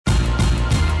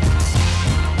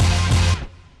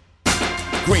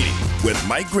Greeny with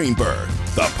Mike Greenberg,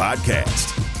 the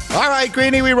podcast. All right,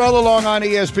 Greeny, we roll along on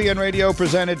ESPN Radio,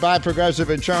 presented by Progressive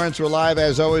Insurance. We're live,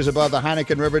 as always, above the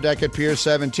Heineken River deck at Pier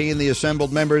 17. The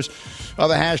assembled members of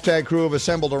the hashtag crew have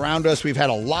assembled around us. We've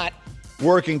had a lot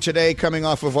working today, coming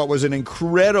off of what was an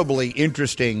incredibly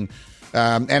interesting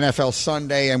NFL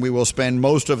Sunday, and we will spend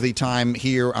most of the time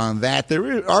here on that.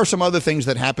 There are some other things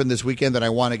that happened this weekend that I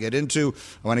want to get into.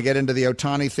 I want to get into the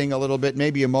Ohtani thing a little bit,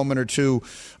 maybe a moment or two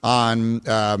on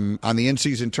the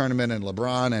in-season tournament and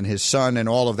LeBron and his son and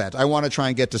all of that. I want to try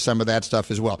and get to some of that stuff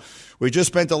as well. We just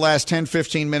spent the last 10,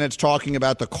 15 minutes talking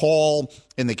about the call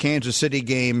in the Kansas City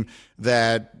game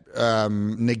that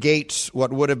negates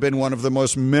what would have been one of the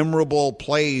most memorable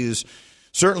plays,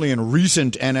 certainly in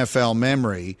recent NFL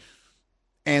memory.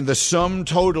 And the sum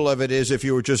total of it is, if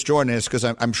you were just joining us, because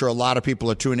I'm sure a lot of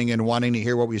people are tuning in wanting to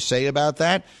hear what we say about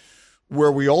that,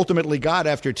 where we ultimately got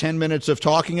after 10 minutes of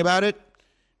talking about it,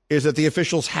 is that the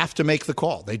officials have to make the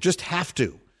call. They just have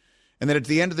to. And that at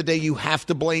the end of the day, you have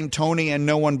to blame Tony and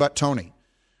no one but Tony.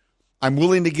 I'm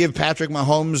willing to give Patrick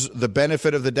Mahomes the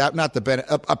benefit of the doubt,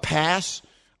 a pass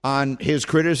on his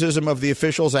criticism of the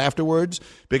officials afterwards,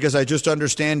 because I just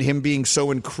understand him being so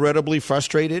incredibly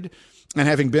frustrated. And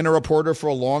having been a reporter for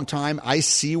a long time, I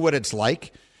see what it's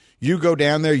like. You go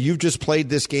down there, you've just played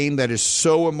this game that is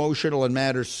so emotional and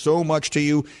matters so much to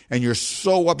you, and you're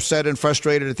so upset and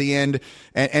frustrated at the end.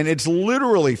 And it's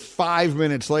literally 5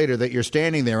 minutes later that you're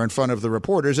standing there in front of the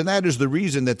reporters, and that is the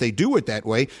reason that they do it that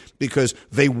way, because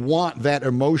they want that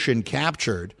emotion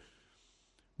captured.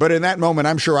 But in that moment,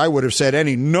 I'm sure I would have said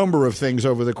any number of things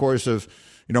over the course of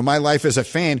my life as a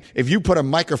fan. If you put a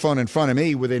microphone in front of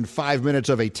me within 5 minutes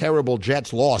of a terrible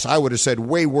Jets loss, I would have said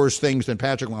way worse things than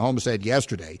Patrick Mahomes said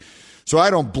yesterday. So I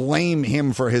don't blame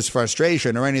him for his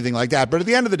frustration or anything like that. But at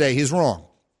the end of the day, he's wrong.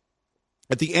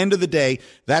 At the end of the day,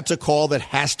 that's a call that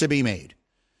has to be made.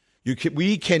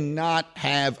 We cannot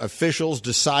have officials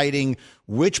deciding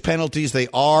which penalties they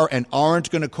are and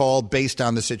aren't going to call based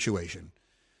on the situation.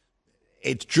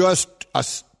 It's just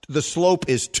the slope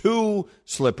is too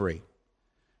slippery.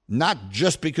 Not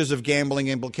just because of gambling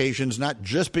implications, not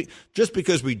just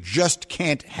because we just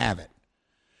can't have it.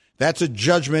 That's a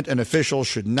judgment an official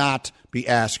should not be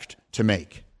asked to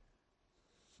make.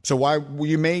 So while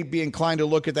you may be inclined to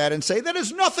look at that and say that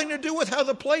has nothing to do with how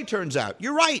the play turns out.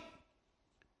 You're right.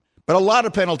 But a lot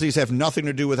of penalties have nothing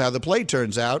to do with how the play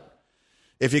turns out.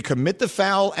 If you commit the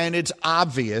foul and it's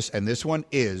obvious, and this one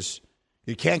is,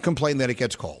 you can't complain that it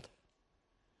gets called.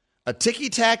 A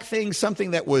ticky-tack thing,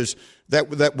 something that was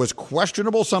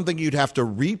questionable, something you'd have to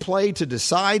replay to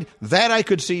decide, that I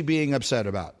could see being upset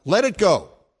about. Let it go.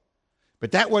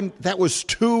 But that one, that was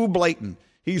too blatant.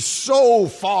 He's so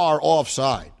far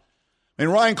offside.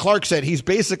 And Ryan Clark said he's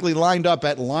basically lined up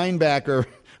at linebacker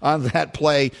on that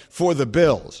play for the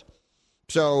Bills.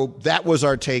 So that was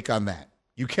our take on that.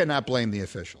 You cannot blame the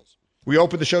officials. We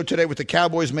opened the show today with the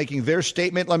Cowboys making their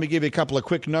statement. Let me give you a couple of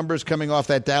quick numbers coming off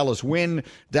that Dallas win.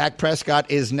 Dak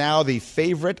Prescott is now the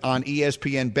favorite on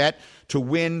ESPN Bet to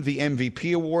win the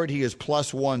MVP award. He is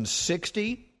plus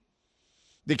 160.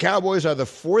 The Cowboys are the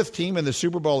fourth team in the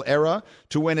Super Bowl era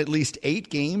to win at least 8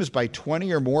 games by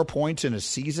 20 or more points in a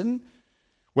season.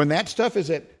 When that stuff is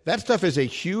a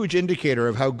huge indicator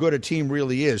of how good a team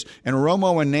really is. And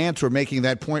Romo and Nance were making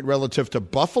that point relative to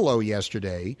Buffalo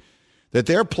yesterday, that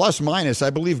they're plus minus. I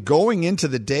believe going into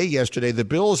the day yesterday, the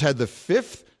Bills had the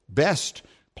 5th best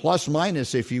plus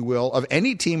minus, if you will, of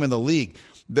any team in the league.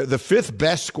 The 5th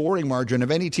best scoring margin of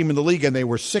any team in the league, and they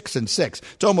were 6-6.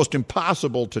 It's almost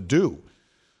impossible to do.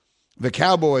 The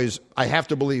Cowboys, I have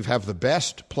to believe, have the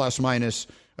best plus minus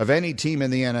of any team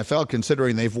in the NFL,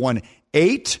 considering they've won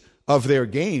 8 of their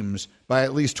games by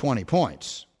at least 20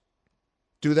 points.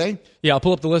 Do they? Yeah, I'll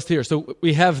pull up the list here. So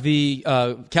we have the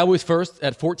Cowboys first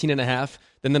at 14.5.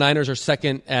 Then the Niners are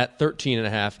second at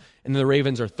 13.5. And the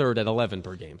Ravens are third at 11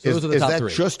 per game. So those are the top 3.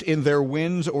 Is that just in their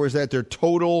wins, or is that their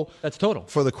total? That's total.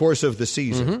 For the course of the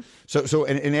season. Mm-hmm. So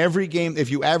in every game, if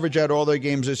you average out all their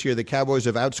games this year, the Cowboys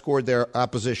have outscored their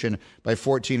opposition by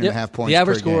 14.5 points. The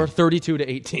average per score, game.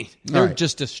 32-18. They're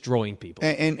just destroying people.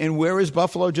 And where is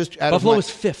Buffalo? Buffalo is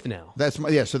 5th now.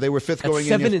 So they were 5th going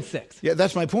in. 7-6. Yeah,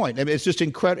 that's my point. I mean, it's just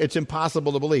incredible. It's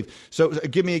impossible to believe. So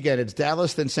give me again. It's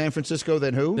Dallas, then San Francisco,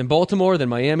 then who? Then Baltimore, then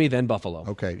Miami, then Buffalo.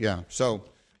 Okay, yeah. So.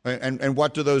 And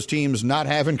what do those teams not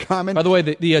have in common? By the way,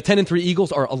 the 10-3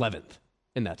 Eagles are 11th,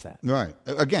 and that's that. Right.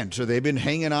 Again, so they've been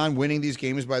hanging on, winning these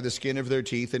games by the skin of their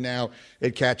teeth, and now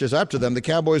it catches up to them. The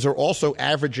Cowboys are also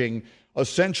averaging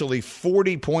essentially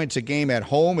 40 points a game at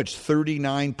home. It's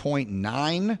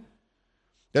 39.9.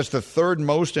 That's the 3rd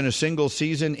most in a single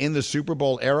season in the Super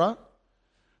Bowl era.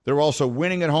 They're also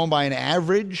winning at home by an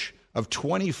average of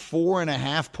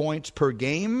 24.5 points per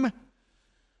game.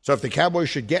 So if the Cowboys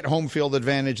should get home field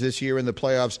advantage this year in the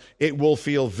playoffs, it will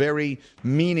feel very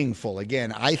meaningful.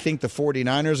 Again, I think the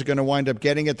 49ers are going to wind up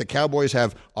getting it. The Cowboys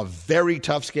have a very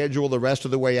tough schedule the rest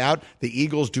of the way out. The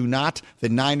Eagles do not. The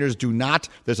Niners do not.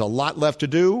 There's a lot left to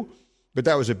do, but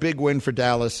that was a big win for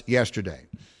Dallas yesterday.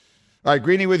 All right,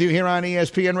 Greeny with you here on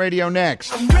ESPN Radio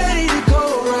next. I'm ready to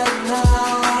go right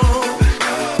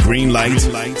now. Green light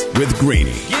with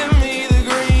Greeny.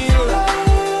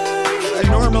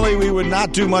 Normally, we would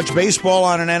not do much baseball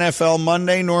on an NFL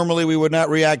Monday. Normally, we would not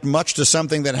react much to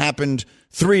something that happened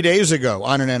 3 days ago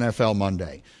on an NFL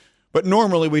Monday. But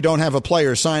normally, we don't have a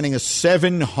player signing a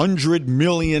 $700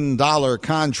 million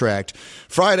contract.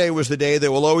 Friday was the day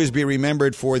that will always be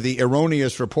remembered for the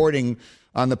erroneous reporting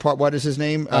on the part. What is his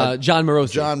name? John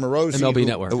Morosi. John Morosi, MLB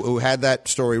Network, who had that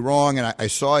story wrong. And I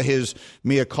saw his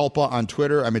mea culpa on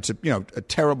Twitter. I mean, it's a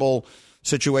terrible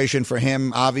situation for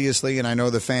him, obviously, and I know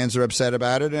the fans are upset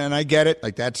about it, and I get it.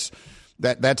 Like that's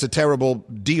a terrible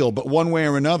deal. But one way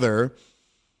or another,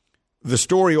 the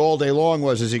story all day long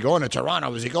was: is he going to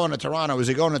Toronto? Is he going to Toronto? Is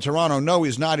he going to Toronto? No,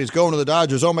 he's not. He's going to the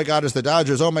Dodgers. Oh my God, it's the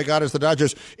Dodgers. Oh my God, it's the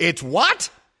Dodgers. It's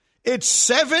what? It's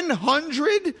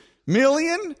 $700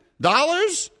 million.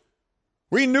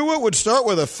 We knew it would start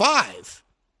with a 5.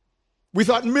 We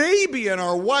thought maybe in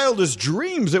our wildest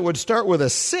dreams it would start with a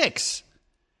 6.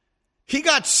 He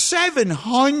got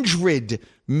 $700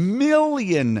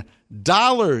 million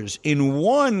in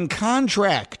one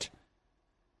contract.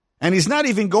 And he's not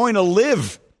even going to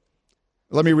live.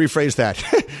 Let me rephrase that.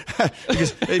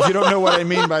 Because if you don't know what I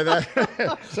mean by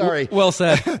that, sorry. Well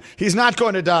said. He's not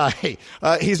going to die.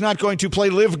 He's not going to play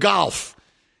live golf.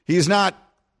 He's not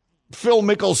Phil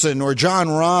Mickelson or John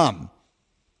Rahm.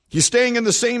 He's staying in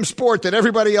the same sport that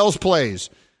everybody else plays,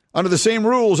 under the same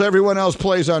rules everyone else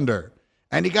plays under.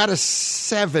 And he got a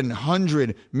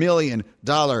 $700 million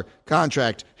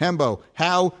contract. Hembo,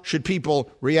 how should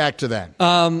people react to that?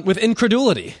 With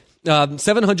incredulity.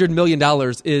 $700 million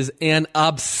is an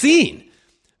obscene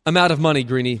amount of money,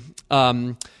 Greeny.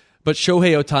 But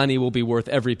Shohei Ohtani will be worth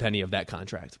every penny of that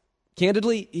contract.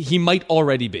 Candidly, he might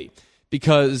already be,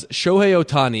 because Shohei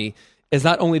Ohtani is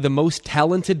not only the most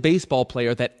talented baseball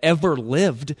player that ever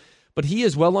lived, but he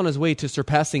is well on his way to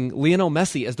surpassing Lionel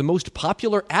Messi as the most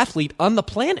popular athlete on the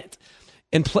planet.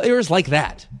 And players like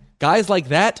that, guys like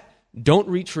that, don't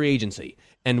reach free agency.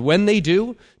 And when they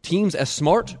do, teams as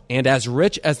smart and as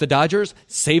rich as the Dodgers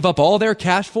save up all their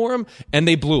cash for him, and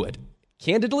they blew it.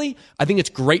 Candidly, I think it's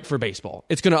great for baseball.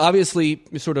 It's going to obviously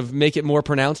sort of make it more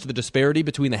pronounced, the disparity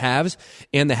between the haves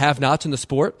and the have-nots in the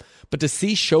sport. But to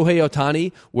see Shohei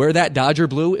Ohtani wear that Dodger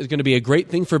blue is going to be a great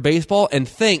thing for baseball. And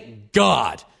thank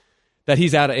God that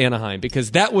he's out of Anaheim,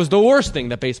 because that was the worst thing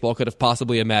that baseball could have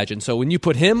possibly imagined. So when you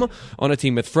put him on a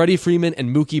team with Freddie Freeman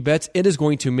and Mookie Betts, it is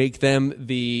going to make them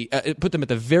put them at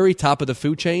the very top of the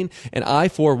food chain, and I,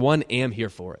 for one, am here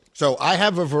for it. So I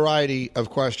have a variety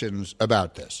of questions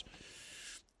about this.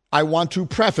 I want to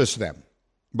preface them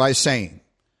by saying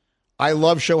I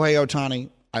love Shohei Ohtani.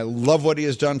 I love what he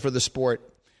has done for the sport.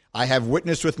 I have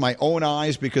witnessed with my own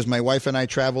eyes, because my wife and I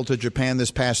traveled to Japan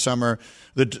this past summer,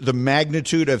 the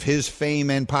magnitude of his fame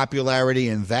and popularity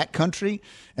in that country.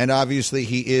 And obviously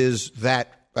he is that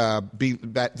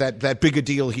big a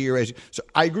deal here. So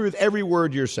I agree with every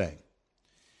word you're saying.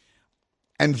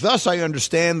 And thus I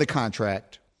understand the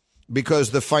contract,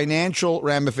 because the financial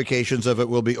ramifications of it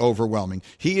will be overwhelming.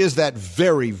 He is that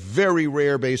very, very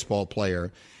rare baseball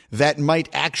player that might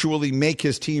actually make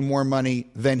his team more money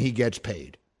than he gets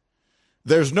paid.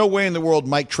 There's no way in the world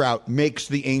Mike Trout makes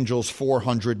the Angels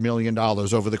 $400 million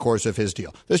over the course of his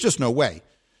deal. There's just no way.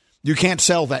 You can't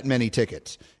sell that many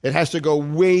tickets. It has to go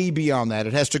way beyond that.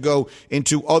 It has to go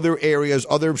into other areas,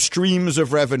 other streams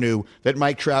of revenue that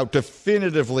Mike Trout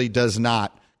definitively does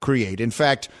not create. In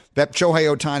fact, that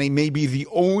Shohei Ohtani may be the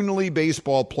only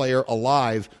baseball player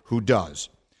alive who does.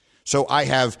 So I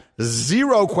have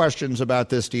zero questions about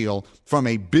this deal from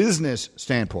a business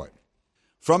standpoint.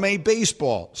 From a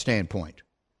baseball standpoint,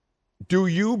 do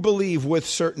you believe with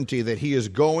certainty that he is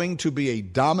going to be a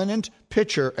dominant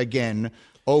pitcher again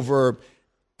over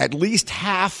at least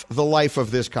half the life of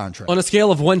this contract? On a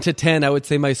scale of 1 to 10, I would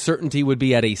say my certainty would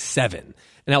be at a 7.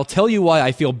 And I'll tell you why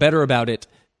I feel better about it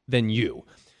than you.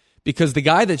 Because the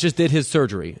guy that just did his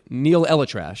surgery, Neil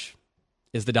Elitrash,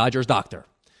 is the Dodgers doctor.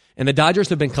 And the Dodgers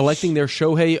have been collecting their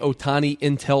Shohei Ohtani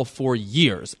intel for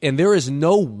years. And there is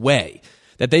no way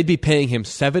that they'd be paying him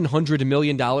 $700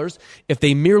 million if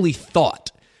they merely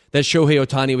thought that Shohei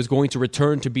Ohtani was going to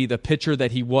return to be the pitcher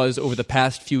that he was over the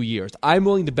past few years. I'm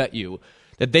willing to bet you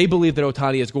that they believe that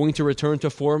Ohtani is going to return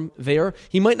to form there.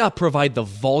 He might not provide the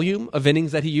volume of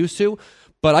innings that he used to,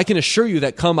 but I can assure you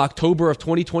that come October of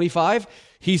 2025,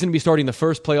 he's going to be starting the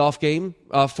first playoff game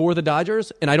for the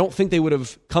Dodgers, and I don't think they would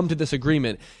have come to this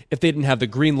agreement if they didn't have the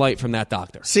green light from that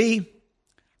doctor. See,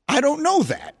 I don't know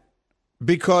that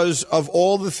because of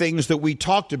all the things that we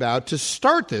talked about to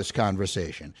start this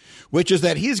conversation, which is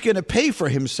that he's going to pay for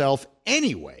himself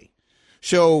anyway.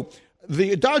 So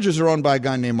the Dodgers are owned by a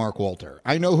guy named Mark Walter.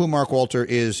 I know who Mark Walter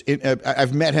is.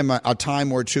 I've met him a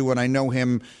time or two, and I know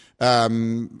him.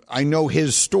 I know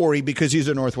his story because he's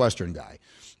a Northwestern guy.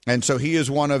 And so he is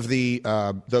one of the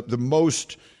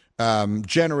most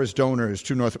generous donors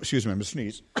to North. Excuse me, I'm going to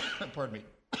sneeze. Pardon me.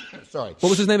 Sorry. What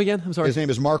was his name again? I'm sorry. His name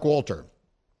is Mark Walter.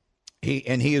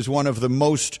 He is one of the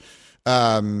most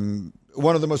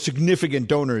significant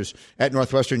donors at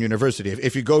Northwestern University.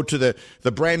 If you go to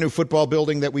the brand new football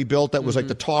building that we built, that was like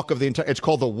the talk of the entire. It's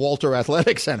called the Walter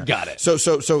Athletic Center. Got it.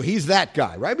 So he's that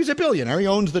guy, right? He's a billionaire. He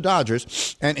owns the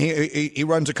Dodgers, and he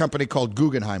runs a company called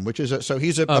Guggenheim, which is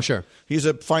he's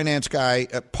a finance guy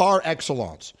par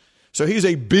excellence. So he's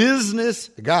a business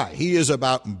guy. He is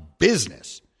about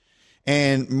business,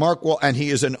 and and he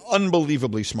is an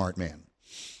unbelievably smart man.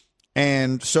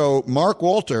 And so Mark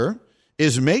Walter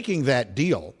is making that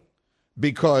deal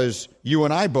because you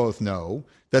and I both know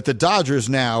that the Dodgers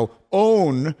now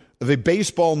own the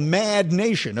baseball mad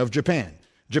nation of Japan.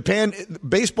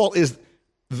 Baseball is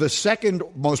the second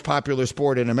most popular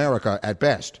sport in America at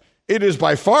best. It is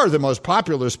by far the most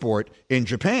popular sport in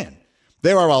Japan.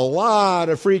 There are a lot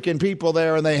of freaking people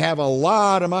there, and they have a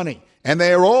lot of money. And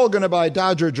they are all going to buy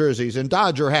Dodger jerseys and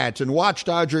Dodger hats and watch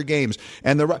Dodger games.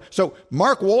 So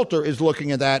Mark Walter is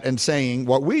looking at that and saying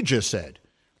what we just said.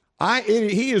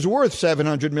 He is worth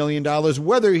 $700 million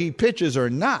whether he pitches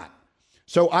or not.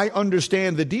 So I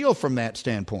understand the deal from that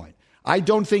standpoint. I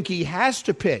don't think he has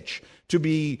to pitch to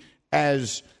be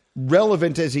as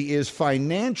relevant as he is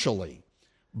financially.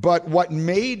 But what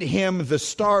made him the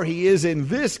star he is in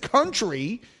this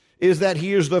country is that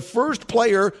he is the first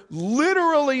player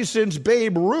literally since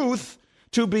Babe Ruth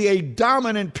to be a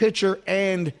dominant pitcher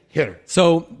and hitter.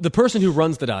 So the person who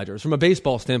runs the Dodgers, from a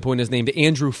baseball standpoint, is named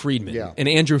Andrew Friedman. Yeah. And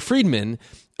Andrew Friedman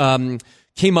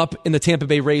came up in the Tampa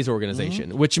Bay Rays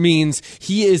organization, which means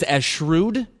he is as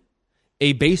shrewd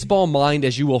a baseball mind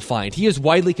as you will find. He is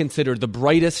widely considered the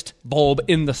brightest bulb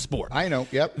in the sport. I know,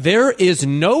 yep. There is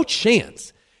no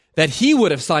chance that he would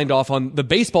have signed off on the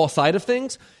baseball side of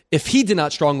things if he did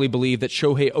not strongly believe that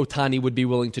Shohei Ohtani would be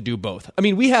willing to do both. I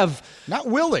mean, we have... Not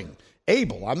willing.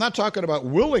 Able. I'm not talking about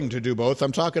willing to do both.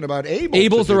 I'm talking about able.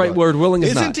 Able's the right both. word. Willing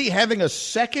is not. Isn't he having a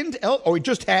second... he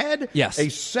just had? Yes. A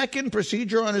second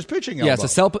procedure on his pitching elbow.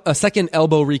 Yes, a second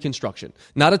elbow reconstruction.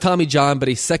 Not a Tommy John, but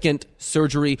a second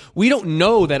surgery. We don't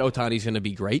know that Ohtani's going to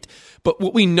be great, but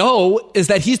what we know is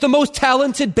that he's the most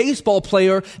talented baseball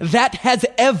player that has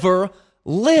ever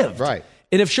lived. Right.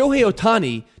 And if Shohei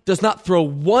Ohtani does not throw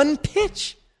one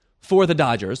pitch for the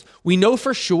Dodgers, we know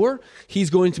for sure he's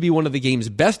going to be one of the game's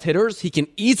best hitters. He can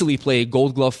easily play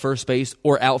Gold Glove first base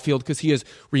or outfield because he is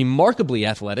remarkably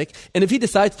athletic. And if he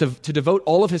decides to devote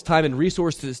all of his time and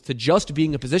resources to just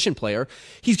being a position player,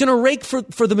 he's going to rake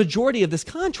for the majority of this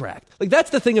contract. Like, that's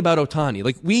the thing about Ohtani.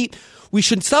 Like, we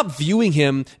should stop viewing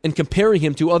him and comparing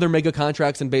him to other mega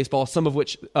contracts in baseball, some of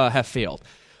which have failed.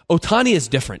 Ohtani is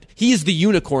different. He is the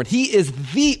unicorn. He is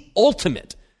the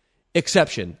ultimate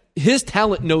exception. His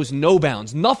talent knows no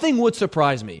bounds. Nothing would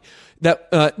surprise me.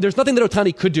 There's nothing that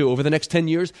Ohtani could do over the next 10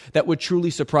 years that would truly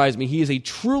surprise me. He is a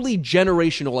truly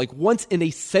generational, like once in a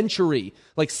century,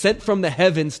 like sent from the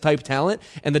heavens type talent,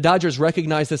 and the Dodgers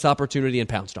recognized this opportunity and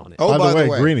pounced on it. Oh, by the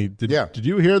way, Greeny, did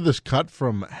you hear this cut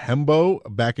from Hembo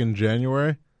back in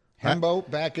January? Hembo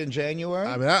back in January?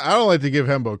 I mean, I don't like to give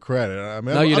Hembo credit. I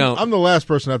mean, No, you don't. I'm the last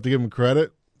person to have to give him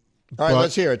credit. All right,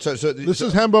 let's hear it. So this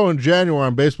is Hembo in January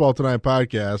on Baseball Tonight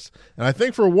podcast, and I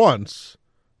think for once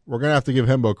we're going to have to give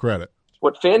Hembo credit.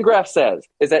 What Fangraph says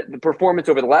is that the performance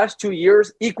over the last 2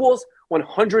 years equals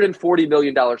 $140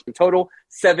 million in total,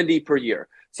 70 per year.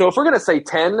 So if we're going to say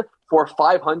 10 for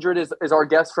 500 is our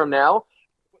guess from now,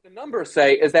 what the numbers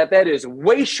say is that is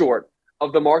way short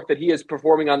of the mark that he is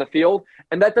performing on the field,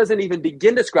 and that doesn't even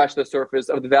begin to scratch the surface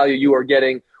of the value you are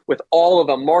getting with all of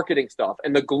the marketing stuff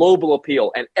and the global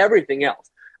appeal and everything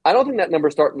else. I don't think that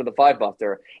number's starting with a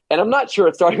 5-buster, and I'm not sure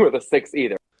it's starting with a 6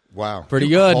 either. Wow. Pretty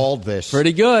good. Called this.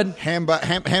 Pretty good.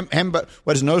 Hemba,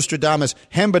 what is Nostradamus?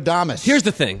 Hembadamus. Here's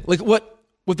the thing. Like what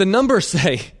the numbers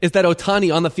say is that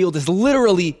Ohtani on the field is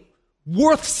literally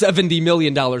worth $70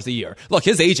 million a year. Look,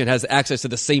 his agent has access to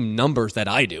the same numbers that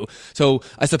I do, so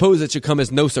I suppose it should come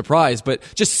as no surprise, but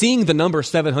just seeing the number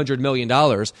 $700 million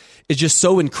is just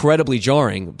so incredibly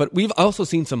jarring. But we've also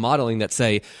seen some modeling that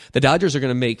say the Dodgers are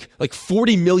going to make like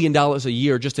 $40 million a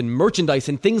year just in merchandise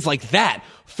and things like that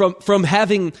from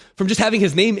just having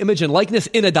his name, image, and likeness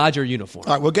in a Dodger uniform.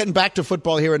 All right, we're getting back to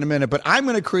football here in a minute, but I'm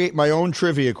going to create my own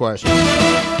trivia question.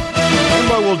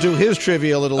 Jimbo will do his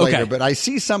trivia a little later, but I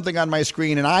see something on my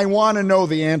screen, and I want to know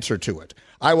the answer to it.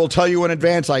 I will tell you in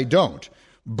advance I don't,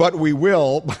 but we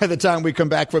will by the time we come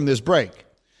back from this break.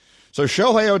 So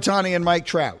Shohei Ohtani and Mike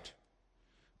Trout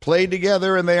played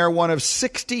together, and they are one of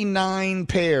 69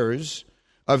 pairs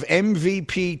of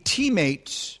MVP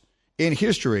teammates in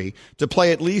history to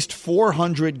play at least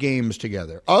 400 games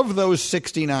together. Of those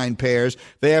 69 pairs,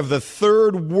 they have the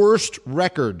third worst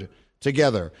record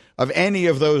together of any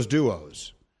of those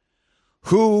duos.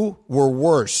 Who were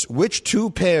worse? Which two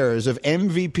pairs of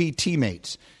MVP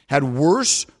teammates had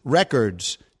worse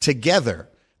records together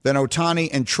than Ohtani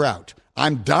and Trout?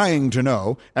 I'm dying to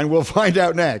know, and we'll find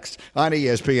out next on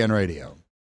ESPN Radio.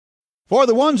 For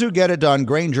the ones who get it done,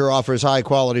 Grainger offers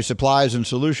high-quality supplies and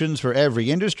solutions for every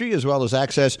industry, as well as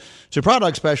access to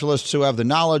product specialists who have the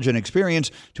knowledge and experience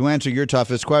to answer your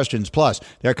toughest questions. Plus,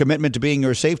 their commitment to being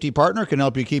your safety partner can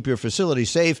help you keep your facility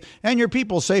safe and your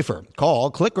people safer.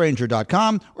 Call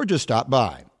clickgrainger.com or just stop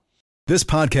by. This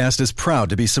podcast is proud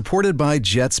to be supported by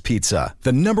Jets Pizza,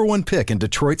 the #1 pick in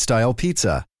Detroit-style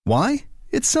pizza. Why?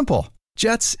 It's simple.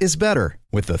 Jets is better.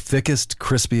 With the thickest,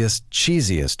 crispiest,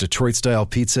 cheesiest Detroit-style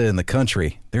pizza in the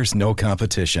country, there's no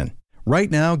competition.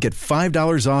 Right now, get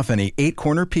 $5 off any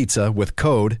 8-corner pizza with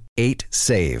code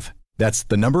 8SAVE. That's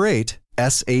the number 8,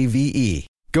 S-A-V-E.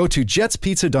 Go to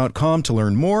jetspizza.com to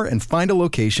learn more and find a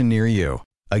location near you.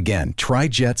 Again, try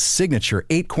Jet's signature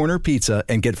 8-corner pizza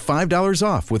and get $5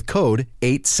 off with code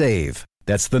 8SAVE.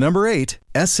 That's the number 8,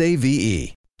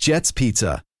 S-A-V-E. Jet's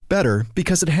Pizza. Better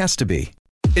because it has to be.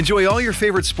 Enjoy all your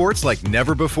favorite sports like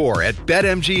never before at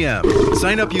BetMGM.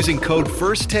 Sign up using code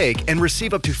FIRSTTAKE and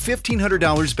receive up to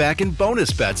 $1,500 back in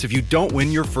bonus bets if you don't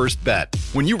win your first bet.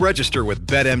 When you register with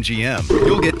BetMGM,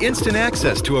 you'll get instant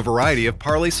access to a variety of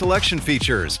parlay selection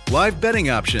features, live betting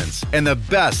options, and the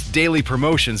best daily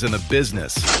promotions in the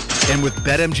business. And with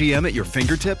BetMGM at your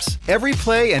fingertips, every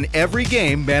play and every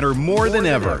game matter more than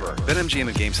ever. BetMGM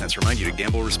and GameSense remind you to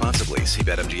gamble responsibly. See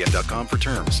BetMGM.com for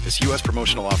terms. This U.S.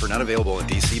 promotional offer not available in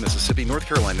D.C., Mississippi, North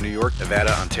Carolina, New York,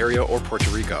 Nevada, Ontario, or Puerto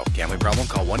Rico. Gambling problem?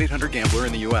 Call 1-800-GAMBLER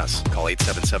in the U.S. Call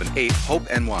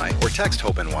 877-8-HOPE-NY or text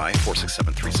HOPE-NY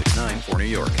 467-369 for New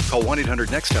York. Call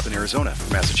 1-800-NEXT-STEP in Arizona.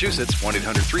 For Massachusetts,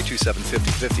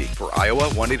 1-800-327-5050. For Iowa,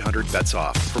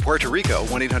 1-800-BETS-OFF. For Puerto Rico,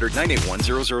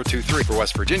 1-800-981-0023. For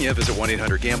West Virginia, visit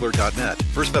 1-800-GAMBLER.net.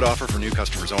 First bet offer for new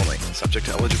customers only. Subject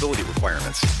to eligibility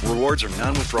requirements. Rewards are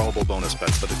non-withdrawable bonus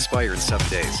bets that expire in 7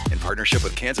 days. In partnership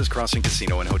with Kansas Crossing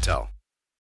Casino and Hotel.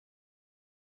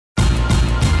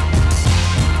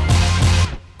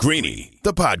 Greeny,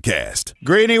 the podcast.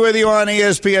 Greeny with you on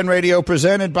ESPN Radio,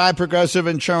 presented by Progressive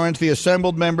Insurance. The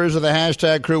assembled members of the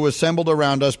hashtag crew assembled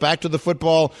around us. Back to the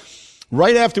football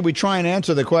right after we try and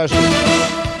answer the question.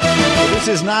 This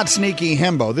is not sneaky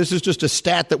hembo. This is just a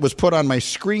stat that was put on my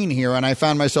screen here, and I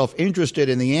found myself interested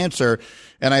in the answer,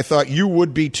 and I thought you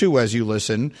would be too as you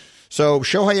listen. So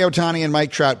Shohei Ohtani and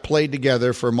Mike Trout played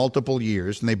together for multiple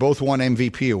years, and they both won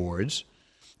MVP awards.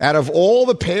 Out of all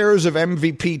the pairs of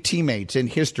MVP teammates in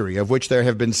history, of which there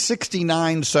have been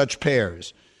 69 such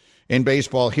pairs in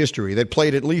baseball history that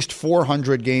played at least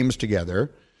 400 games together,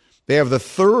 they have the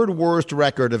third worst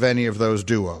record of any of those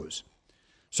duos.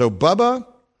 So Bubba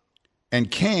and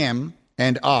Cam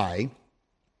and I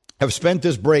have spent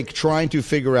this break trying to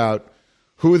figure out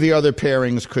who the other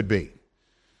pairings could be.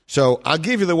 So I'll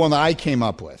give you the one that I came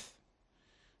up with.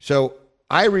 So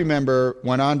I remember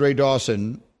when Andre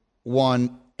Dawson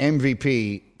won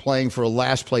MVP playing for a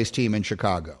last-place team in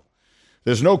Chicago.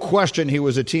 There's no question he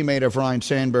was a teammate of Ryan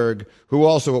Sandberg, who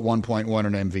also at one point won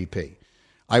an MVP.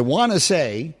 I want to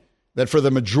say that for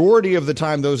the majority of the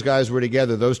time those guys were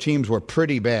together, those teams were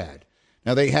pretty bad.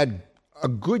 Now, they had a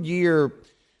good year.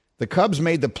 The Cubs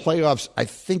made the playoffs, I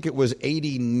think it was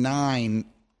 89.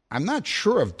 I'm not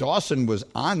sure if Dawson was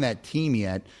on that team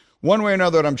yet. One way or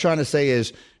another, what I'm trying to say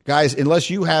is, guys,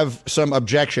 unless you have some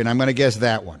objection, I'm going to guess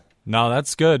that one. No,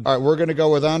 that's good. All right, we're going to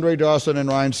go with Andre Dawson and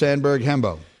Ryan Sandberg.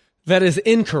 Hembo. That is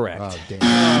incorrect. Oh, damn.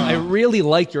 I really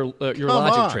like your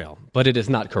logic trail, but it is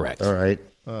not correct. All right.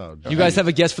 You guys have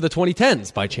a guess for the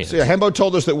 2010s by chance? So, yeah, Hembo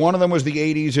told us that one of them was the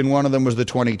 80s and one of them was the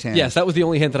 2010s. Yes, that was the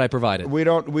only hint that I provided. We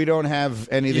don't have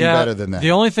anything better than that. The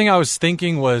only thing I was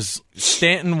thinking was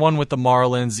Stanton won with the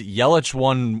Marlins, Yelich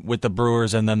won with the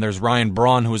Brewers, and then there's Ryan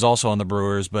Braun, who was also on the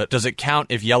Brewers. But does it count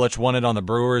if Yelich won it on the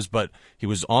Brewers, but he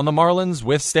was on the Marlins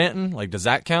with Stanton? Like, does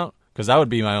that count? Because that would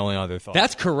be my only other thought.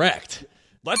 That's correct.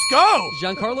 Let's go!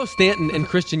 Giancarlo Stanton and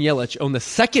Christian Yelich own the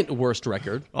second worst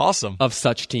record of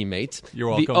such teammates. You're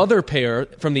welcome. The other pair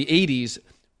from the 80s,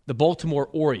 the Baltimore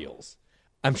Orioles.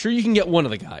 I'm sure you can get one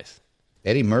of the guys.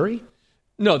 Eddie Murray?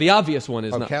 No, the obvious one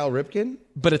is not. Cal Ripken?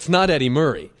 But it's not Eddie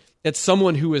Murray. It's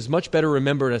someone who is much better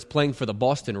remembered as playing for the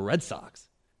Boston Red Sox,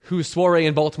 whose soiree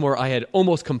in Baltimore I had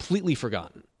almost completely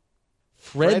forgotten.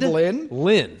 Fred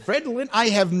Lynn. Fred Lynn? I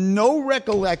have no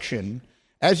recollection.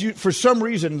 For some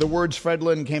reason, the words Fred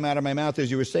Lynn came out of my mouth as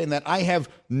you were saying that. I have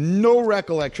no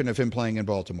recollection of him playing in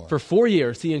Baltimore. For 4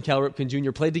 years, he and Cal Ripken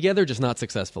Jr. played together, just not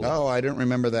successfully. Oh, I didn't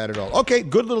remember that at all. Okay,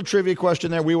 good little trivia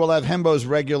question there. We will have Hembo's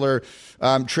regular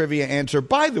trivia answer.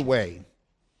 By the way,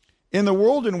 in the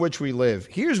world in which we live,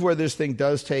 here's where this thing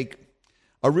does take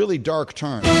a really dark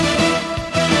turn.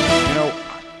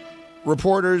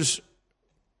 Reporters,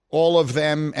 all of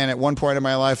them, and at one point in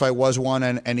my life I was one,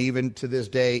 and even to this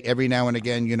day, every now and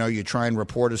again, you try and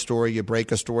report a story, you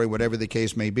break a story, whatever the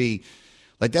case may be.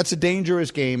 Like, that's a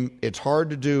dangerous game. It's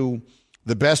hard to do.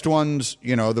 The best ones,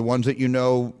 the ones that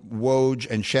Woj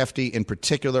and Shefty in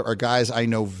particular, are guys I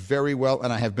know very well,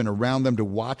 and I have been around them to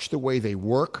watch the way they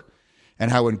work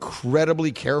and how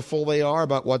incredibly careful they are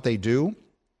about what they do.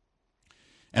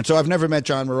 And so I've never met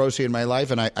John Morosi in my life,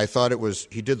 and I thought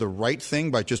he did the right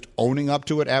thing by just owning up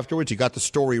to it afterwards. He got the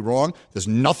story wrong. There's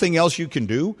nothing else you can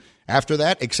do after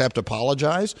that except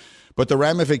apologize. But the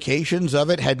ramifications of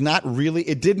it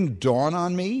it didn't dawn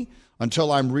on me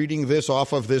until I'm reading this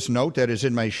off of this note that is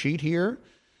in my sheet here.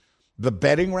 The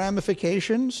betting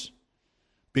ramifications,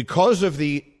 because of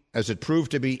as it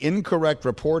proved to be, incorrect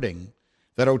reporting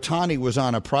that Ohtani was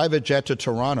on a private jet to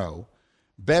Toronto,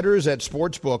 bettors at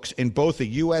sportsbooks in both the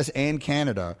U.S. and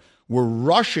Canada were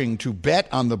rushing to bet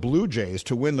on the Blue Jays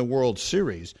to win the World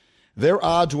Series. Their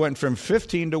odds went from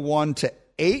 15-1 to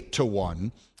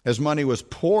 8-1 as money was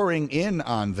pouring in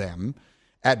on them.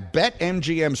 At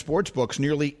BetMGM Sportsbooks,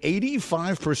 nearly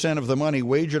 85% of the money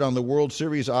wagered on the World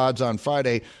Series odds on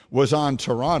Friday was on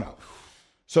Toronto.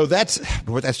 So that's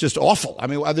just awful. I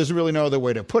mean, there's really no other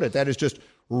way to put it. That is just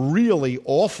really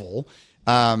awful.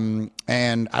 And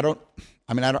I don't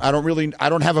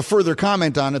have a further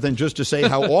comment on it than just to say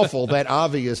how awful that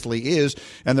obviously is,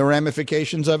 and the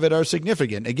ramifications of it are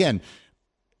significant. Again,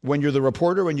 when you're the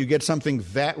reporter, when you get something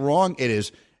that wrong, it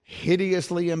is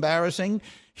hideously embarrassing.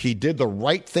 He did the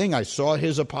right thing. I saw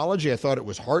his apology. I thought it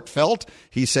was heartfelt.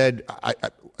 He said,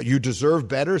 you deserve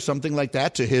better, something like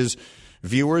that, to his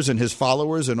viewers and his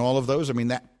followers and all of those. I mean,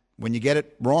 that when you get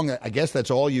it wrong, I guess that's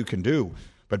all you can do.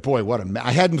 But boy,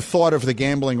 I hadn't thought of the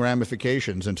gambling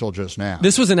ramifications until just now.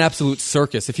 This was an absolute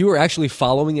circus. If you were actually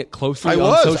following it closely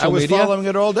on social media. I was following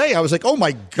it all day. I was like, oh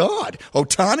my God,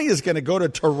 Ohtani is going to go to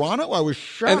Toronto? I was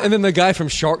shocked. And then the guy from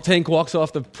Shark Tank walks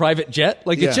off the private jet.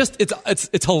 Like,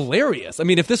 it's hilarious. I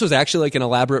mean, if this was actually like an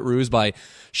elaborate ruse by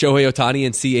Shohei Ohtani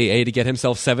and CAA to get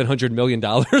himself $700 million,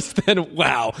 then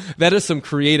wow, that is some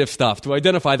creative stuff. To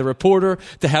identify the reporter,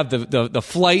 to have the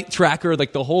flight tracker,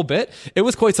 like the whole bit. It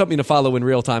was quite something to follow in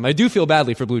real time. I do feel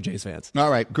badly for Blue Jays fans.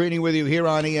 All right. Greeting with you here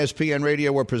on ESPN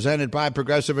Radio. We're presented by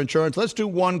Progressive Insurance. Let's do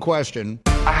one question.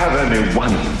 I have only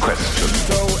one question.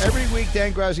 So every week,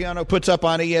 Dan Graziano puts up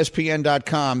on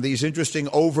ESPN.com these interesting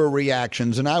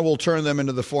overreactions, and I will turn them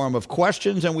into the form of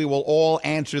questions, and we will all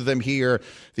answer them here,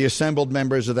 the assembled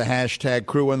members of the hashtag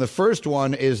crew. And the first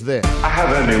one is this. I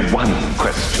have only one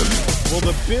question. Will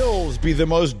the Bills be the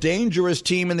most dangerous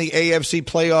team in the AFC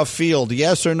playoff field?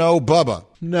 Yes or no, Bubba?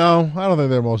 No, I don't think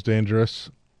they're most dangerous.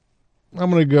 I'm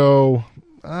going to go,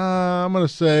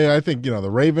 say, I think,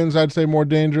 the Ravens, I'd say more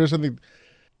dangerous. I think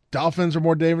Dolphins are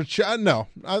more dangerous. No,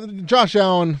 Josh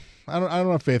Allen, I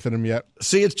don't have faith in him yet.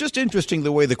 See, it's just interesting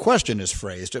the way the question is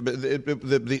phrased.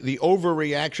 The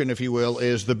overreaction, if you will,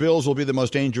 is the Bills will be the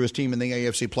most dangerous team in the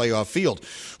AFC playoff field.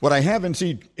 What I haven't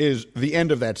seen is the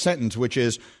end of that sentence, which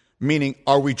is, meaning,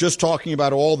 are we just talking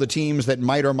about all the teams that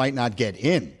might or might not get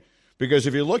in? Because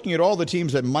if you're looking at all the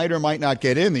teams that might or might not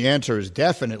get in, the answer is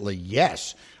definitely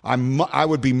yes. I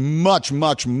would be much,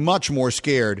 much, much more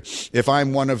scared if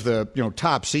I'm one of the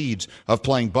top seeds of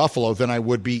playing Buffalo than I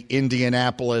would be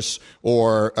Indianapolis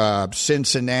or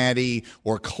Cincinnati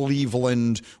or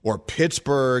Cleveland or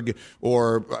Pittsburgh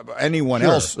or anyone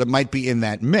else that might be in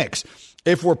that mix.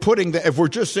 if we're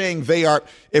just saying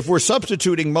if we're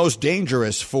substituting most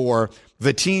dangerous for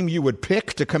the team you would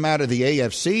pick to come out of the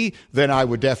AFC, then I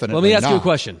would definitely Let me ask not. you a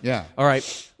question. Yeah. All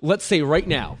right. Let's say right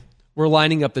now we're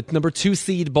lining up the number 2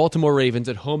 seed Baltimore Ravens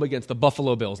at home against the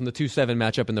Buffalo Bills in the 2-7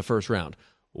 matchup in the first round.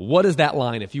 What is that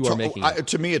line if you are making it?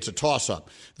 To me, it's a toss-up.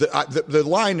 The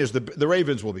line is the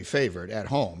Ravens will be favored at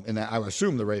home, and I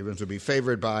assume the Ravens would be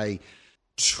favored by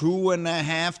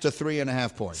 2.5 to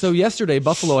 3.5 points. So yesterday,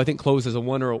 Buffalo, I think, closed as a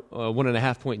 1 or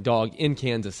 1.5 point dog in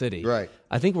Kansas City. Right.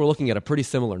 I think we're looking at a pretty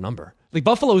similar number. Like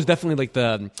Buffalo is definitely like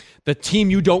the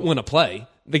team you don't want to play.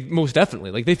 Like, most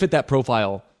definitely. Like they fit that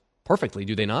profile perfectly.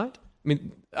 Do they not? I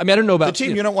mean, I don't know about the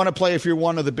team you don't want to play if you're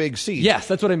one of the big seeds. Yes,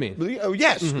 that's what I mean.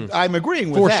 Yes, I'm agreeing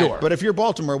with For that. sure. But if you're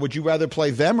Baltimore, would you rather play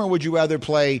them or would you rather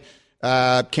play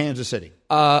Kansas City?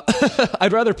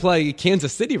 I'd rather play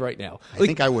Kansas City right now. I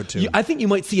think I would too. I think you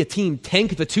might see a team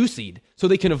tank the 2 seed so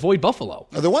they can avoid Buffalo.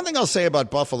 Now, the one thing I'll say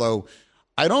about Buffalo,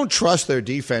 I don't trust their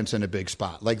defense in a big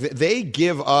spot. Like they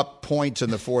give up points in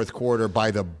the fourth quarter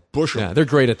by the bushel. Yeah, they're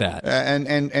great at that.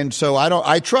 And so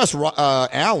I trust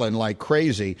Allen like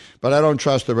crazy, but I don't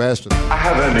trust the rest of them. I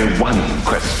have only one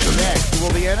question. Next,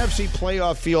 will the NFC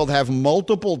playoff field have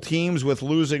multiple teams with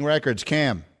losing records?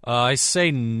 Cam? I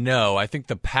say no. I think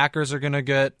the Packers are going to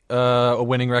get a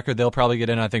winning record. They'll probably get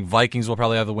in. I think Vikings will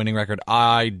probably have the winning record.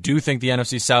 I do think the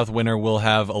NFC South winner will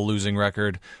have a losing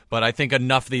record, but I think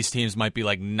enough of these teams might be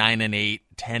like 9-8,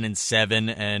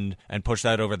 10-7, and push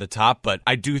that over the top. But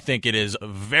I do think it is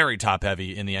very top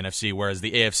heavy in the NFC, whereas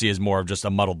the AFC is more of just a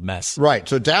muddled mess. Right.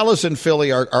 So Dallas and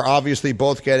Philly are obviously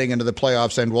both getting into the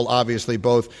playoffs and will obviously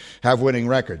both have winning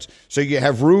records. So you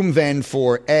have room then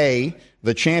for A,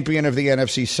 the champion of the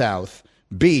NFC South,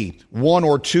 B, 1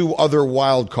 or 2 other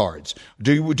wild cards.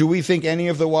 Do we think any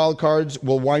of the wild cards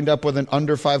will wind up with an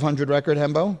under 500 record,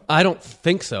 Hembo? I don't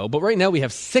think so. But right now we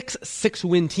have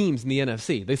 6-win teams in the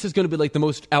NFC. This is going to be like the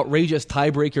most outrageous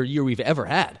tiebreaker year we've ever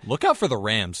had. Look out for the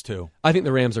Rams, too. I think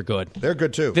the Rams are good. They're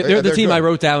good, too. They're the team good. I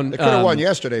wrote down. They could have won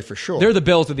yesterday for sure. They're the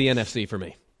Bills of the NFC for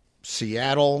me.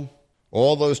 Seattle,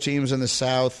 all those teams in the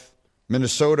South.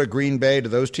 Minnesota, Green Bay, do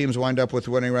those teams wind up with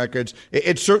winning records?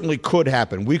 It certainly could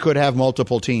happen. We could have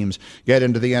multiple teams get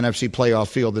into the NFC playoff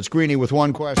field. It's Greeny with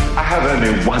one question. I have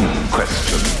only one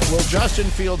question. Will Justin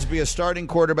Fields be a starting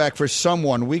quarterback for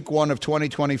someone week 1 of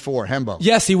 2024? Hembo.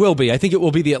 Yes, he will be. I think it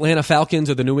will be the Atlanta Falcons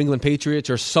or the New England Patriots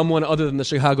or someone other than the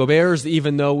Chicago Bears,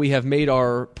 even though we have made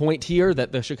our point here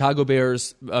that the Chicago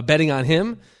Bears betting on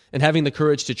him and having the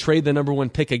courage to trade the number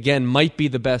 1 pick again might be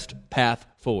the best path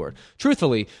forward.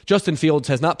 Truthfully, Justin Fields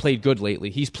has not played good lately.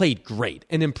 He's played great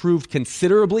and improved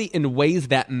considerably in ways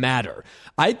that matter.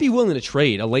 I'd be willing to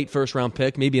trade a late first-round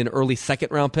pick, maybe an early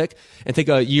second-round pick, and take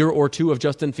a year or 2 of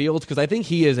Justin Fields because I think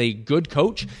he is a good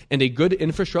coach and a good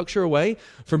infrastructure away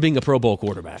from being a Pro Bowl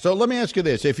quarterback. So let me ask you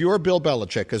this. If you're Bill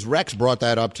Belichick, because Rex brought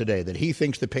that up today, that he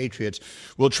thinks the Patriots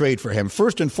will trade for him,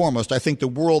 first and foremost, I think the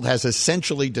world has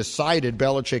essentially decided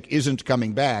Belichick isn't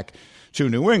coming back to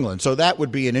New England. So that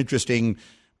would be an interesting,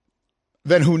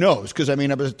 then who knows? Because, I mean,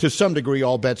 to some degree,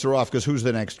 all bets are off because who's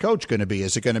the next coach going to be?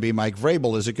 Is it going to be Mike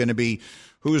Vrabel? Is it going to be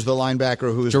who's the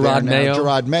linebacker who's Gerard there now? Mayo.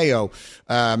 Gerard Mayo.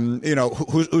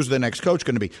 Who's the next coach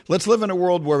going to be? Let's live in a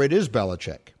world where it is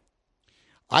Belichick.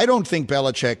 I don't think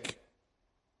Belichick,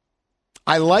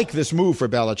 I like this move for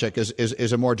Belichick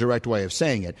is a more direct way of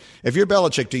saying it. If you're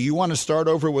Belichick, do you want to start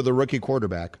over with a rookie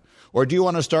quarterback? Or do you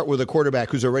want to start with a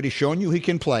quarterback who's already shown you he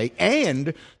can play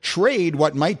and trade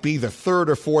what might be the 3rd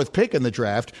or 4th pick in the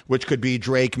draft, which could be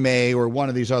Drake May or one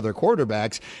of these other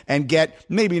quarterbacks, and get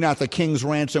maybe not the king's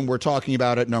ransom we're talking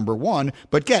about at number 1,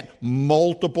 but get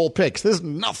multiple picks? There's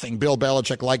nothing Bill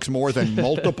Belichick likes more than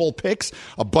multiple picks,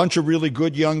 a bunch of really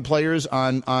good young players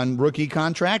on rookie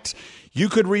contracts. You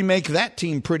could remake that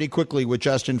team pretty quickly with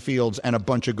Justin Fields and a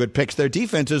bunch of good picks. Their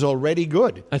defense is already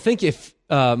good. I think if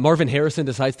Marvin Harrison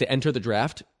decides to enter the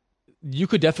draft, you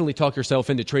could definitely talk yourself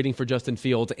into trading for Justin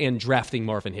Fields and drafting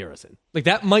Marvin Harrison. Like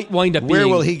that might wind up being... Where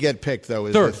will he get picked, though,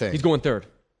 is third. the thing. He's going 3rd.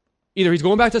 Either he's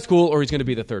going back to school or he's going to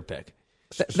be the 3rd pick.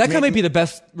 That guy might be the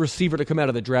best receiver to come out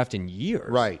of the draft in years.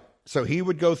 Right. So he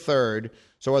would go 3rd.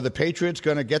 So are the Patriots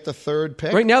going to get the 3rd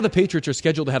pick? Right now, the Patriots are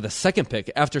scheduled to have the 2nd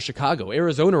pick after Chicago.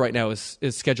 Arizona right now is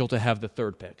scheduled to have the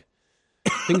 3rd pick.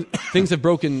 Things have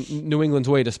broken New England's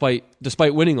way despite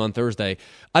winning on Thursday.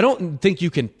 I don't think you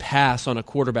can pass on a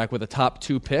quarterback with a top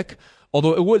 2 pick,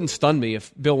 although it wouldn't stun me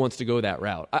if Bill wants to go that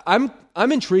route. I'm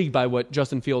intrigued by what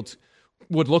Justin Fields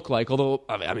would look like, although,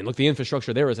 I mean, look, the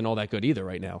infrastructure there isn't all that good either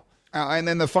right now. And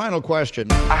then the final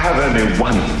question. I have only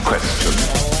one question.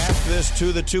 I'll ask this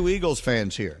to the 2 Eagles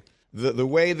fans here. the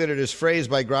way that it is phrased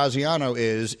by Graziano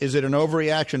is it an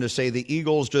overreaction to say the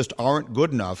Eagles just aren't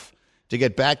good enough to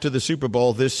get back to the Super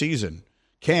Bowl this season?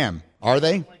 Cam, are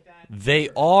they? They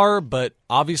are, but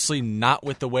obviously not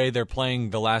with the way they're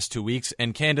playing the last 2 weeks,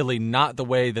 and candidly not the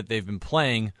way that they've been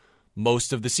playing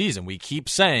most of the season. We keep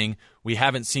saying we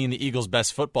haven't seen the Eagles'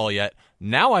 best football yet.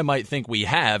 Now I might think we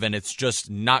have, and it's just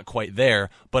not quite there.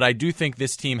 But I do think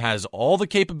this team has all the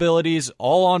capabilities,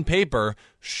 all on paper,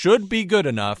 should be good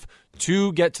enough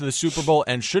to get to the Super Bowl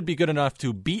and should be good enough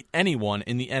to beat anyone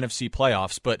in the NFC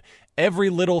playoffs. But every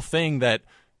little thing that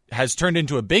has turned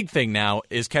into a big thing now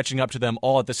is catching up to them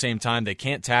all at the same time. They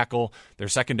can't tackle. Their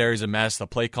secondary is a mess. The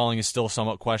play calling is still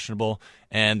somewhat questionable,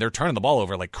 and they're turning the ball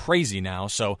over like crazy now.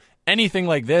 So anything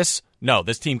like this, no,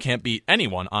 this team can't beat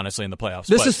anyone, honestly, in the playoffs.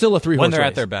 This is still a three-horse race. When they're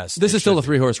at their best. This is still a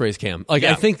three-horse race, Cam. I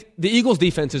Yeah. think the Eagles'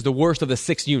 defense is the worst of the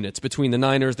 6 units between the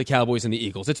Niners, the Cowboys, and the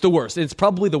Eagles. It's the worst. It's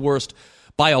probably the worst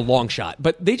by a long shot.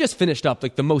 But they just finished up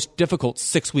like the most difficult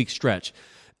 6-week stretch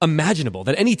imaginable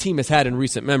that any team has had in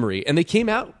recent memory, and they came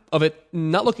out of it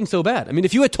not looking so bad. I mean,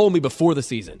 if you had told me before the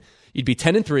season you'd be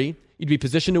 10-3, you'd be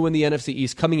positioned to win the NFC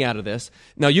East coming out of this.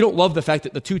 Now, you don't love the fact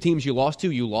that the 2 teams you lost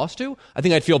to. I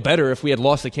think I'd feel better if we had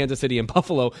lost to Kansas City and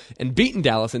Buffalo and beaten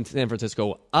Dallas and San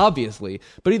Francisco, obviously.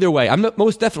 But either way, I'm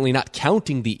most definitely not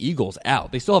counting the Eagles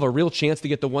out. They still have a real chance to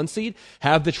get the 1 seed,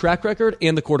 have the track record,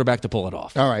 and the quarterback to pull it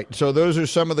off. All right, so those are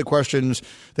some of the questions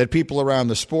that people around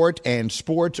the sport and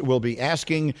sports will be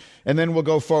asking, and then we'll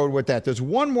go forward with that. There's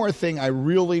one more thing I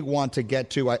really want to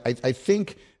get to. I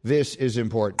think this is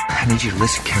important. I need you to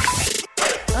listen carefully.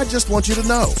 I just want you to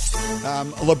know.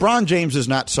 LeBron James is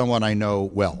not someone I know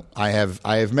well. I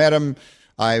have met him.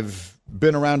 I've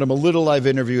been around him a little. I've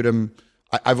interviewed him.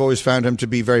 I've always found him to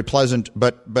be very pleasant,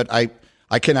 but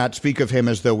I cannot speak of him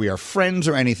as though we are friends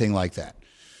or anything like that.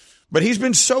 But he's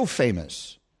been so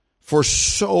famous for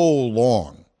so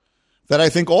long that I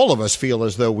think all of us feel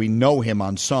as though we know him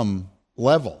on some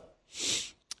level.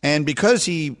 And because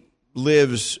he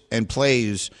lives and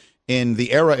plays in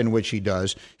the era in which he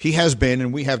does, he has been,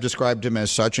 and we have described him as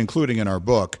such, including in our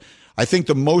book, I think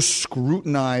the most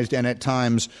scrutinized and at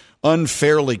times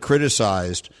unfairly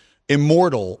criticized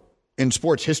immortal in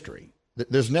sports history.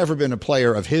 There's never been a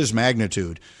player of his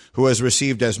magnitude who has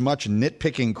received as much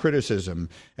nitpicking criticism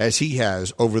as he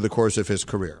has over the course of his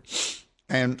career.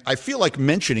 And I feel like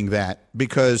mentioning that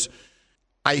because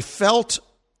I felt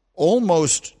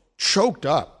almost choked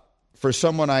up for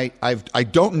someone I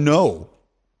don't know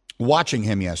watching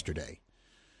him yesterday.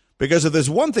 Because if there's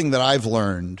one thing that I've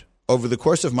learned over the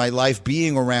course of my life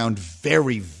being around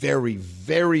very, very,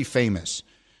 very famous,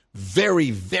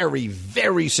 very, very,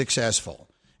 very successful,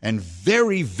 and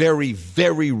very, very,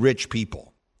 very rich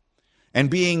people, and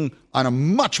being on a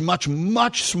much, much,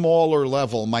 much smaller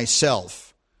level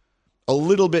myself, a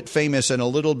little bit famous and a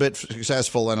little bit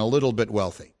successful and a little bit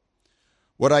wealthy,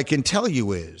 what I can tell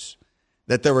you is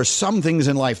that there are some things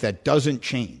in life that doesn't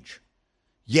change.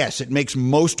 Yes, it makes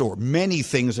most or many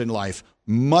things in life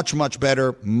much, much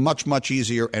better, much, much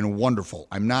easier, and wonderful.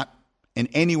 I'm not in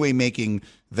any way making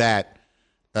that,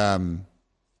 I'm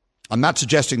not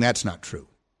suggesting that's not true.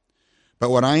 But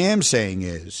what I am saying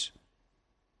is,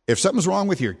 if something's wrong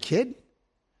with your kid,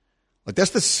 like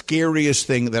that's the scariest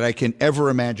thing that I can ever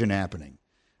imagine happening.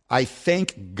 I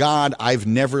thank God I've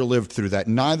never lived through that.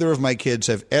 Neither of my kids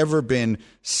have ever been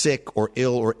sick or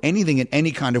ill or anything in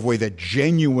any kind of way that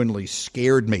genuinely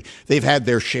scared me. They've had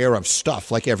their share of stuff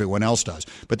like everyone else does,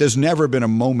 but there's never been a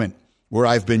moment where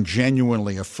I've been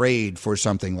genuinely afraid for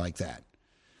something like that.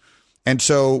 And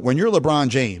so when you're LeBron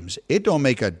James, it don't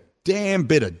make a damn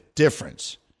bit of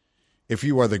difference if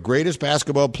you are the greatest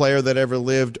basketball player that ever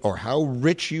lived or how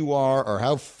rich you are or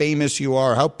how famous you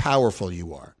are, or how powerful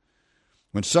you are.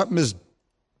 When something is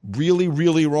really,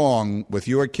 really wrong with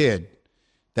your kid,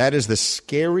 that is the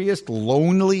scariest,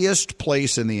 loneliest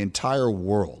place in the entire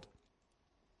world.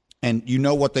 And you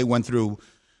know what they went through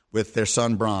with their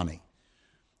son, Bronny.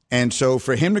 And so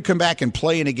for him to come back and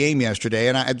play in a game yesterday,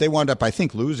 and they wound up, I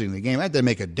think, losing the game. That didn't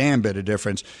make a damn bit of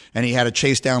difference. And he had a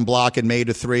chase down block and made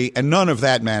a 3, and none of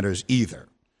that matters either.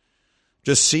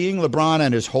 Just seeing LeBron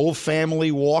and his whole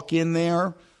family walk in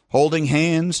there, holding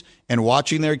hands and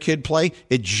watching their kid play,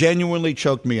 it genuinely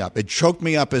choked me up. It choked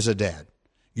me up as a dad.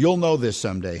 You'll know this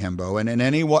someday, Hembo, and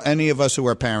any of us who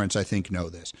are parents, I think, know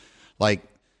this. Like,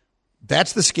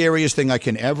 that's the scariest thing I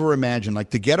can ever imagine.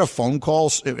 Like, to get a phone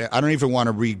call, I don't even want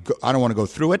to I don't want to go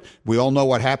through it. We all know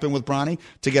what happened with Bronny.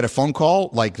 To get a phone call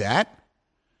like that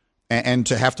and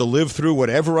to have to live through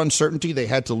whatever uncertainty they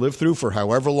had to live through for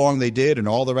however long they did and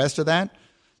all the rest of that,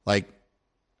 like,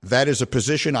 that is a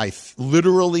position I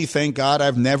literally thank God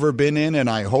I've never been in, and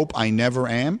I hope I never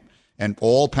am. and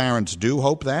all parents do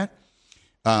hope that.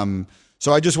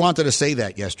 So I just wanted to say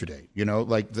that yesterday.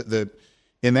 Like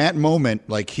in that moment,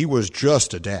 like he was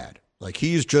just a dad. Like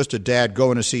he's just a dad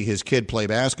going to see his kid play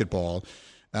basketball,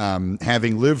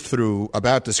 having lived through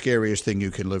about the scariest thing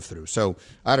you can live through. So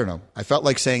I don't know. I felt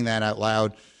like saying that out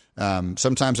loud.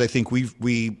 Sometimes I think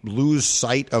we lose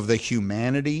sight of the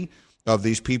humanity of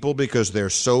these people because they're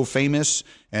so famous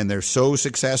and they're so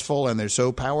successful and they're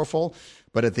so powerful.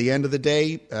 But at the end of the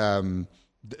day,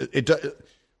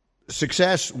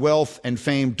 success, wealth, and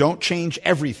fame don't change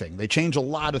everything. They change a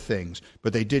lot of things,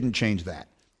 but they didn't change that.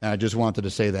 And I just wanted to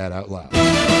say that out loud.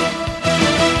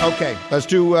 Okay, let's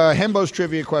do Hembo's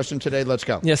trivia question today. Let's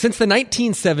go. Yeah, since the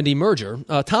 1970 merger,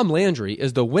 Tom Landry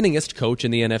is the winningest coach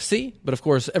in the NFC. But of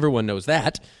course, everyone knows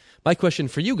that. My question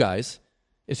for you guys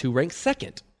is who ranks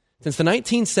second? Since the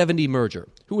 1970 merger,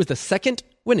 who was the second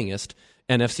winningest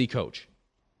NFC coach?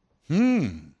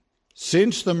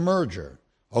 Since the merger.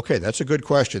 Okay, that's a good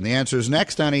question. The answer is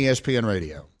next on ESPN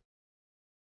Radio.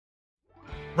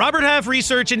 Robert Half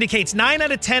research indicates 9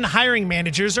 out of 10 hiring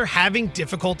managers are having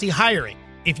difficulty hiring.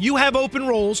 If you have open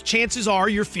roles, chances are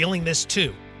you're feeling this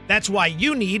too. That's why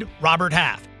you need Robert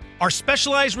Half. Our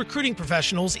specialized recruiting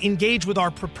professionals engage with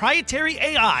our proprietary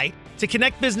AI to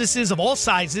connect businesses of all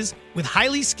sizes with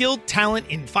highly skilled talent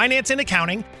in finance and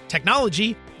accounting,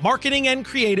 technology, marketing and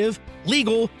creative,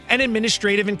 legal, and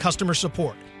administrative and customer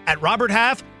support. At Robert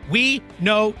Half, we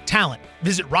know talent.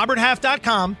 Visit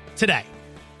roberthalf.com today.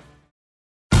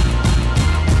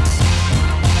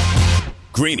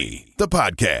 Greeny, the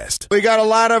podcast. We got a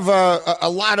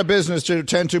lot of business to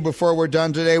attend to before we're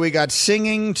done today. We got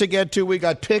singing to get to. We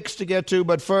got picks to get to.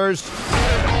 But first...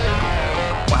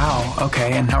 Wow,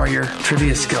 okay, and how are your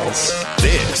trivia skills?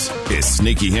 This is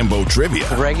Sneaky Hembo Trivia.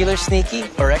 Regular sneaky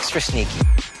or extra sneaky?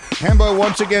 Hembo,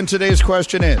 once again, today's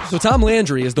question is... So Tom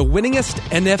Landry is the winningest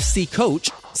NFC coach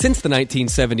since the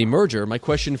 1970 merger. My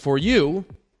question for you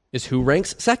is who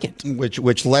ranks second?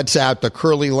 Which lets out the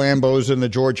Curly Lambos and the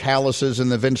George Hallases and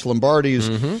the Vince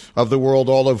Lombardis of the world,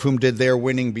 all of whom did their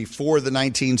winning before the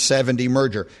 1970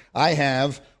 merger. I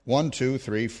have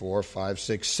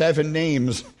 7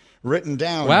 names written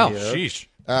down here. Wow. Sheesh.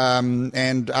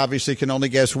 And obviously can only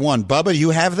guess one. Bubba, you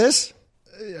have this?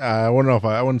 I don't know if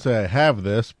I wouldn't say I have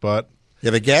this, but you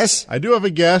have a guess? I do have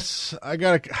a guess.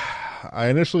 I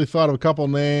initially thought of a couple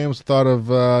names. Thought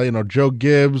of Joe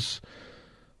Gibbs.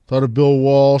 Thought of Bill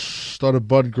Walsh. Thought of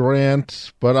Bud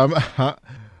Grant. But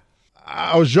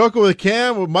I was joking with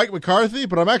Cam with Mike McCarthy,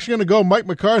 but I'm actually going to go Mike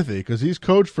McCarthy because he's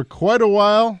coached for quite a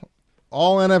while.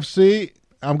 All NFC.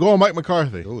 I'm going Mike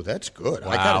McCarthy. Oh, that's good.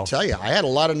 Wow. I got to tell you, I had a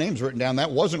lot of names written down.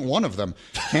 That wasn't one of them.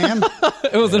 Cam?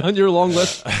 It wasn't on your long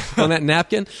list on that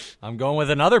napkin? I'm going with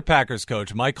another Packers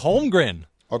coach, Mike Holmgren.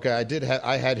 Okay,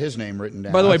 I had his name written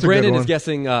down. By the way, That's a Brandon good is one.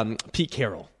 guessing Pete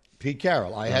Carroll. Pete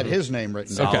Carroll. I had his name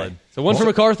written down. Okay. So one for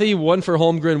McCarthy, one for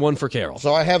Holmgren, one for Carroll.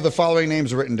 So I have the following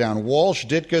names written down: Walsh,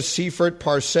 Ditka, Seifert,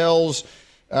 Parcells,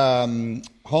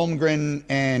 Holmgren,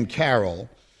 and Carroll.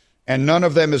 And none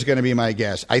of them is going to be my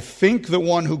guess. I think the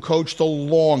one who coached the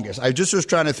longest, I just was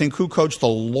trying to think who coached the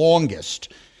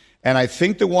longest. And I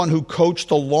think the one who coached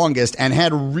the longest and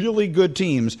had really good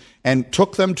teams and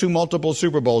took them to multiple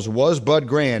Super Bowls was Bud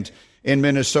Grant in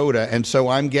Minnesota. And so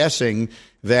I'm guessing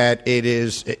that it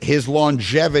is his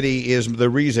longevity is the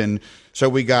reason. So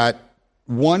we got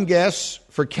one guess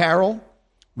for Carroll,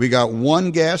 we got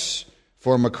one guess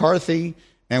for McCarthy,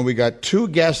 and we got two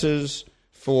guesses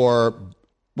for...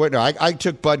 Wait, no, I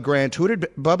took Bud Grant. Who did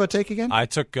Bubba take again? I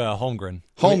took Holmgren.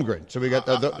 Holmgren. So we got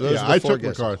those are the I four took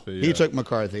guesses. McCarthy. He Yeah. took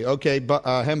McCarthy. Okay,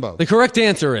 Hembo. The correct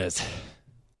answer is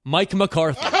Mike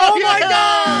McCarthy. Oh, my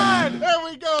God! There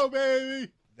we go, baby.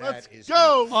 Let's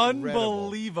go.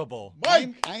 Unbelievable.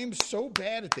 I am so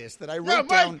bad at this that I wrote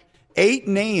down 8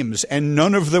 names and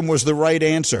none of them was the right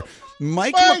answer.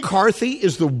 Mike McCarthy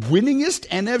is the winningest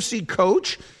NFC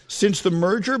coach since the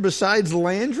merger besides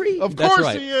Landry? Of That's course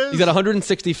right. he is. He's got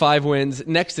 165 wins.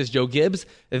 Next is Joe Gibbs,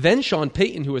 then Sean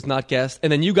Payton, who was not guessed,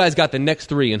 and then you guys got the next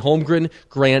 3 in Holmgren,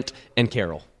 Grant, and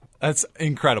Carroll. That's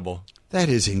incredible. That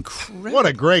is incredible. What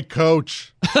a great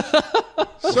coach.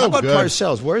 How about good.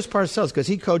 Parcells? Where's Parcells? Because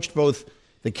he coached both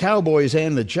the Cowboys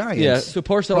and the Giants. Yeah, so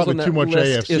Parcells Probably on that too much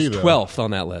list AFC, is though. 12th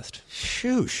on that list.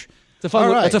 Shoosh. It's a fun,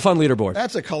 All right. It's a fun leaderboard.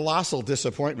 That's a colossal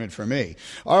disappointment for me.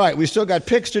 All right, we still got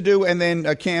picks to do, and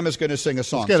then Cam is going to sing a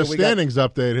song. Let's get So a we got- standings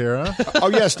update here, huh? Oh,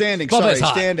 yeah, standings. Bubba's Sorry,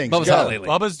 hot. standings. Bubba's Go. hot lately.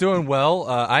 Bubba's doing well.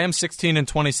 I am 16 and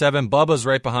 27. Bubba's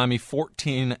right behind me,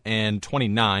 14 and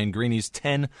 29. Greeny's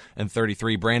 10 and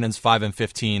 33. Brandon's 5 and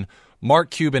 15. Mark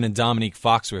Cuban and Dominique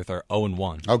Foxworth are 0 and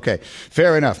 1. Okay,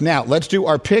 fair enough. Now, let's do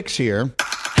our picks here.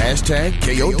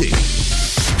 #KOD.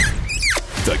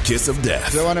 The Kiss of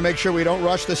Death. So I want to make sure we don't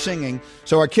rush the singing.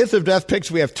 So our Kiss of Death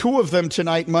picks, we have 2 of them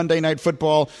tonight, Monday Night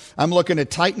Football. I'm looking at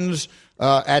Titans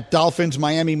at Dolphins,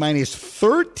 Miami minus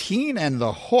 13 and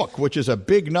the hook, which is a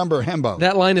big number, Hembo.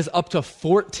 That line is up to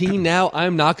 14 now.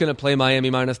 I'm not going to play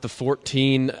Miami minus the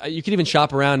 14. You can even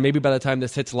shop around. Maybe by the time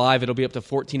this hits live, it'll be up to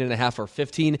 14.5 or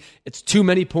 15. It's too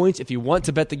many points. If you want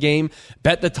to bet the game,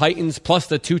 bet the Titans plus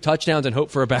the 2 touchdowns and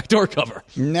hope for a backdoor cover.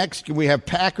 Next, we have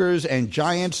Packers and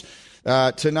Giants.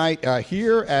 Tonight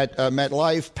here at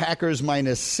MetLife, Packers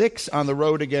minus 6 on the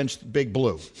road against Big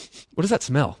Blue. What does that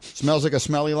smell? Smells like a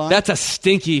smelly line? That's a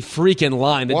stinky freaking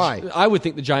line. Why? I would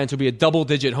think the Giants would be a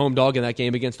double-digit home dog in that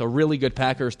game against a really good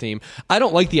Packers team. I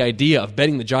don't like the idea of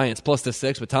betting the Giants plus the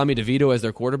 6 with Tommy DeVito as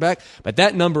their quarterback, but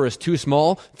that number is too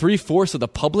small. 3/4 of the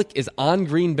public is on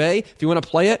Green Bay. If you want to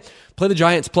play it, play the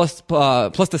Giants plus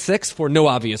the 6 for no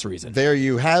obvious reason. There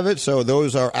you have it. So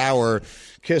those are our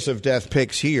Kiss of Death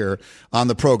picks here on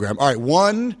the program. All right,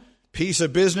 one piece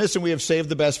of business, and we have saved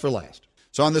the best for last.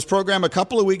 So on this program a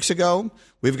couple of weeks ago,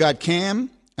 we've got Cam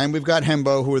and we've got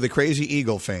Hembo, who are the crazy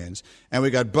Eagle fans, and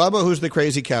we got Bubba, who's the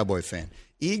crazy Cowboy fan.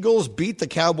 Eagles beat the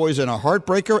Cowboys in a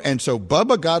heartbreaker, and so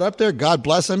Bubba got up there, God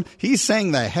bless him, he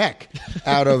sang the heck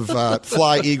out of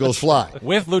Fly, Eagles, Fly.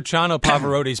 With Luciano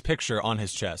Pavarotti's picture on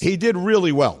his chest. He did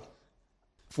really well.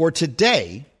 For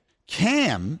today,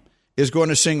 Cam is going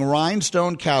to sing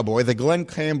Rhinestone Cowboy, the Glenn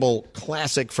Campbell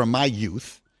classic from my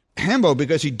youth. Hembo,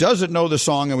 because he doesn't know the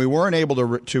song and we weren't able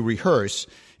to rehearse,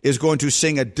 is going to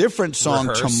sing a different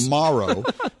song tomorrow.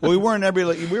 Well, we weren't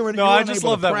able to I just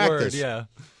love that practice. word, yeah.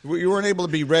 You weren't able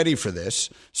to be ready for this.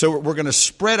 So we're going to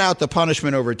spread out the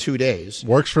punishment over 2 days.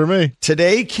 Works for me.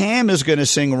 Today, Cam is going to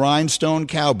sing Rhinestone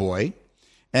Cowboy,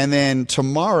 and then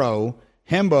tomorrow,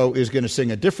 Hembo is going to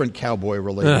sing a different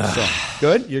cowboy-related song.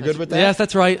 Good? You're good with that? Yes,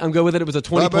 that's right. I'm good with it. It was a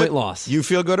 20-point loss. You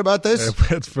feel good about this?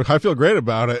 I feel great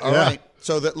about it. All right.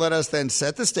 So let us then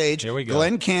set the stage. Here we go.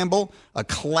 Glenn Campbell, a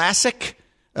classic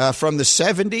from the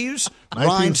 70s.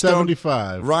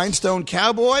 1975. Rhinestone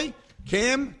Cowboy.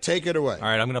 Cam, take it away. All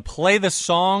right, I'm going to play the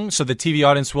song so the TV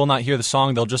audience will not hear the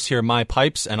song. They'll just hear my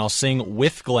pipes, and I'll sing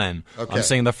with Glenn. Okay. I'm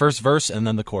singing the first verse and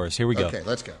then the chorus. Here we go. Okay,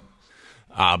 let's go.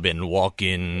 I've been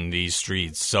walking these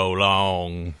streets so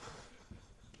long,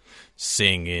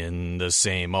 singing the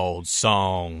same old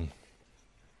song.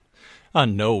 I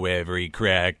know every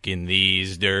crack in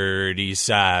these dirty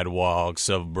sidewalks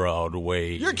of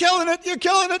Broadway. You're killing it. You're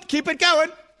killing it. Keep it going.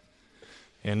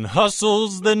 And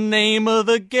hustle's the name of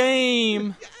the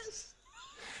game. Yes.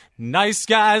 Nice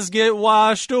guys get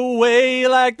washed away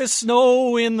like the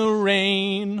snow in the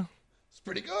rain. It's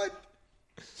pretty good.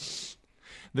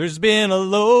 There's been a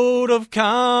load of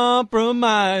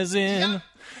compromising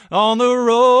on the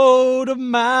road of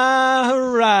my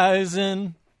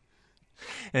horizon.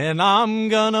 And I'm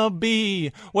gonna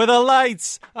be where the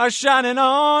lights are shining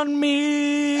on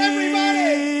me.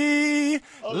 Everybody!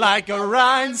 Like a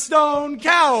rhinestone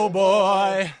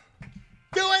cowboy.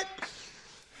 Do it.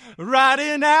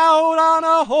 Riding out on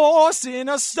a horse in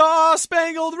a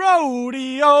star-spangled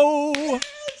rodeo.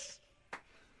 Yes.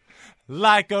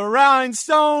 Like a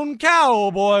rhinestone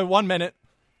cowboy. 1 minute.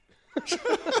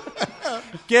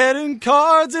 Getting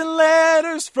cards and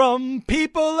letters from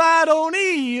people I don't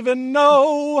even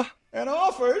know. And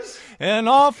offers. And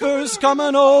offers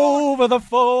coming over the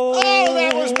phone. Oh,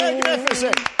 that was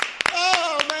magnificent.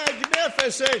 Oh,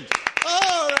 magnificent.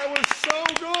 Oh, that was so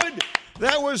good.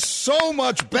 That was so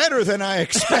much better than I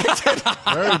expected.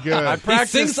 Very good. He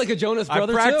sings like a Jonas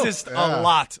brother, I practiced a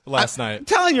lot last night. I'm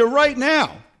telling you right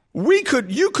now,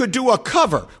 you could do a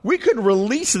cover. We could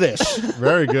release this.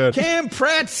 Very good. Cam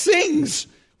Pratt sings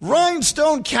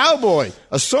Rhinestone Cowboy,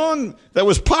 a song that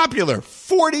was popular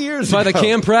 40 years ago. By the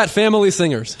Cam Pratt Family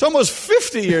Singers. It's almost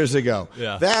 50 years ago.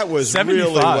 Yeah. That was 75.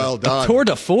 really well done. Tour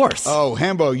de force. Oh,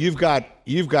 Hembo,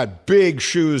 you've got big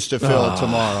shoes to fill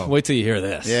tomorrow. Wait till you hear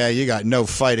this. Yeah, you got no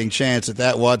fighting chance at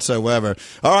that whatsoever.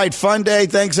 All right, fun day.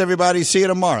 Thanks, everybody. See you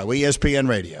tomorrow. ESPN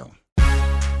Radio.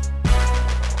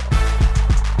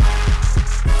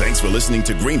 Thanks for listening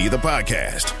to Greeny the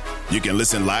podcast. You can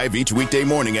listen live each weekday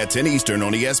morning at 10 Eastern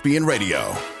on ESPN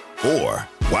Radio. Or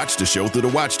watch the show through the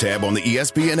Watch tab on the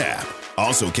ESPN app.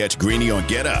 Also catch Greeny on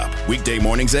Get Up, weekday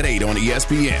mornings at 8 on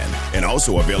ESPN. And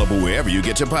also available wherever you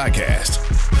get your podcast.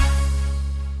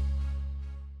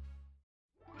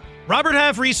 Robert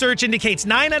Half research indicates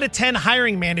 9 out of 10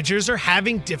 hiring managers are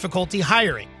having difficulty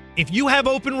hiring. If you have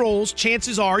open roles,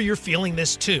 chances are you're feeling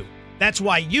this too. That's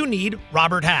why you need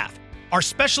Robert Half. Our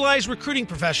specialized recruiting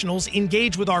professionals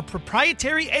engage with our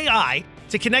proprietary AI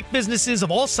to connect businesses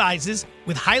of all sizes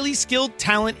with highly skilled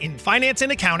talent in finance and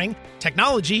accounting,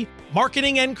 technology,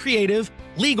 marketing and creative,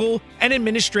 legal, and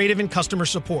administrative and customer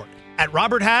support. At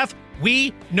Robert Half,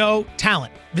 we know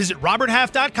talent. Visit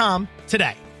roberthalf.com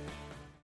today.